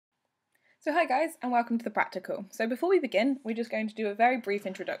So hi guys, and welcome to the practical. So before we begin, we're just going to do a very brief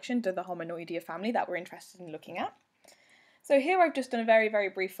introduction to the Hominoidea family that we're interested in looking at. So here I've just done a very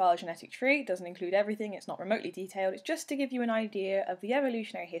brief phylogenetic tree. It doesn't include everything, it's not remotely detailed, it's just to give you an idea of the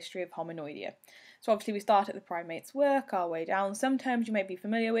evolutionary history of Hominoidea. So obviously we start at the primates work our way down. Some terms you may be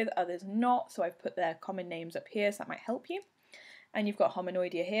familiar with, others not, so I've put their common names up here so that might help you. And you've got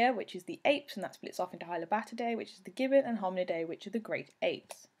Hominoidea here, which is the apes, and that splits off into Hylobatidae, which is the gibbon, and Hominidae, which are the great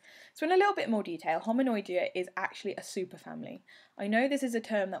apes. So in a little bit more detail, Hominoidea is actually a superfamily. I know this is a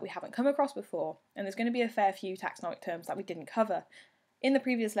term that we haven't come across before, and there's going to be a fair few taxonomic terms that we didn't cover. In the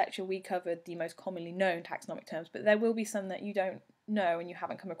previous lecture, we covered the most commonly known taxonomic terms, but there will be some that you don't know and you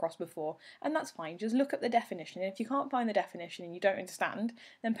haven't come across before, and that's fine. Just look up the definition, and if you can't find the definition and you don't understand,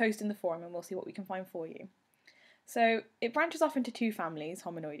 then post in the forum and we'll see what we can find for you. So it branches off into two families,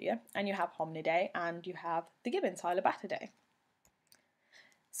 Hominoidea, and you have Hominidae and you have the gibbons, Hylobatidae.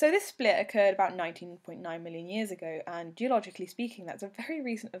 So this split occurred about 19.9 million years ago, and geologically speaking, that's a very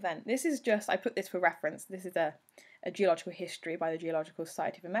recent event. This is just, I put this for reference, this is a geological history by the Geological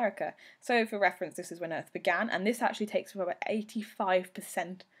Society of America. So for reference, this is when Earth began, and this actually takes about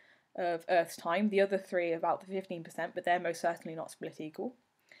 85% of Earth's time. The other three about the 15%, but they're most certainly not split equal.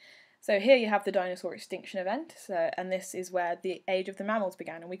 So here you have the dinosaur extinction event, and this is where the age of the mammals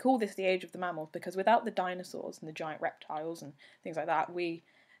began. And we call this the age of the mammals because without the dinosaurs and the giant reptiles and things like that, we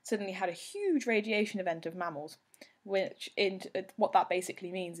suddenly had a huge radiation event of mammals, which what that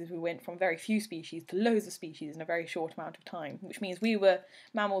basically means is we went from very few species to loads of species in a very short amount of time, which means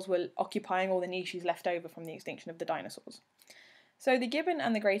mammals were occupying all the niches left over from the extinction of the dinosaurs. So the gibbon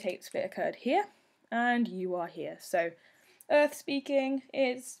and the great ape split occurred here, and you are here. So Earth speaking,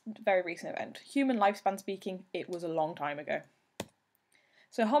 it's a very recent event. Human lifespan speaking, it was a long time ago.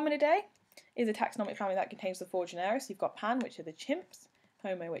 So Hominidae is a taxonomic family that contains the four genera. So you've got Pan, which are the chimps,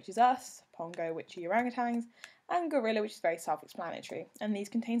 Homo, which is us, Pongo, which are orangutans, and Gorilla, which is very self-explanatory. And these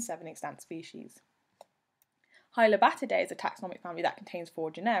contain 7 extant species. Hylobatidae is a taxonomic family that contains 4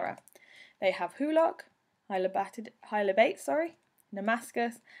 genera. They have Hulock, Hylobate,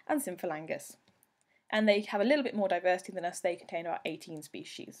 Namascus, and Symphalangus. And they have a little bit more diversity than us. They contain about 18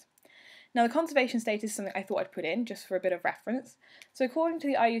 species. Now the conservation status is something I thought I'd put in just for a bit of reference. So according to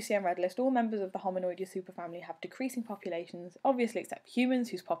the IUCN Red List, all members of the Hominoidea superfamily have decreasing populations, obviously except humans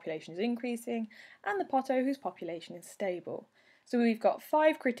whose population is increasing, and the Potto whose population is stable. So we've got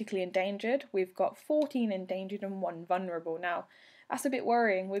 5 critically endangered, we've got 14 endangered and 1 vulnerable. Now that's a bit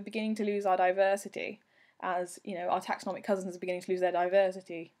worrying. We're beginning to lose our diversity. As you know, our taxonomic cousins are beginning to lose their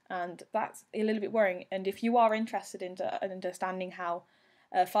diversity, and that's a little bit worrying. And if you are interested in understanding how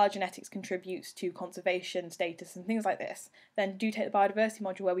phylogenetics contributes to conservation status and things like this, then do take the biodiversity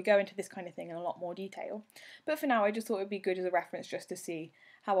module where we go into this kind of thing in a lot more detail. But for now, I just thought it would be good as a reference just to see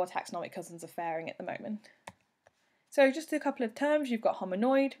how our taxonomic cousins are faring at the moment. So just a couple of terms, you've got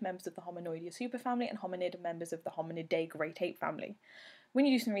hominoid, members of the Hominoidea superfamily, and hominid, members of the Hominidae great ape family. When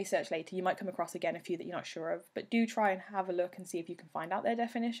you do some research later, you might come across again a few that you're not sure of, but do try and have a look and see if you can find out their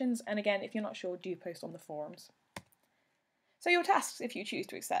definitions, and again, if you're not sure, do post on the forums. So your tasks, if you choose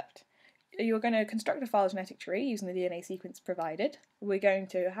to accept. You're going to construct a phylogenetic tree using the DNA sequence provided. We're going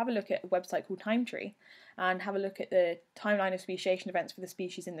to have a look at a website called TimeTree, and have a look at the timeline of speciation events for the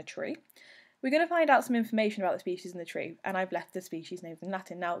species in the tree. We're going to find out some information about the species in the tree, and I've left the species names in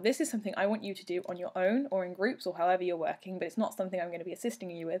Latin. Now, this is something I want you to do on your own or in groups or however you're working, but it's not something I'm going to be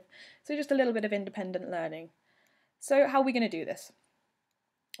assisting you with, so just a little bit of independent learning. So how are we going to do this?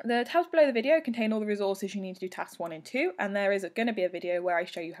 The tabs below the video contain all the resources you need to do tasks 1 and 2, and there is going to be a video where I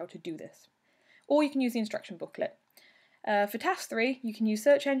show you how to do this. Or you can use the instruction booklet. For task 3, you can use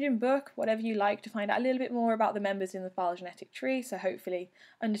search engine, book, whatever you like to find out a little bit more about the members in the phylogenetic tree, so hopefully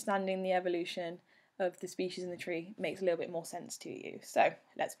understanding the evolution of the species in the tree makes a little bit more sense to you. So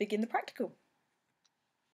let's begin the practical.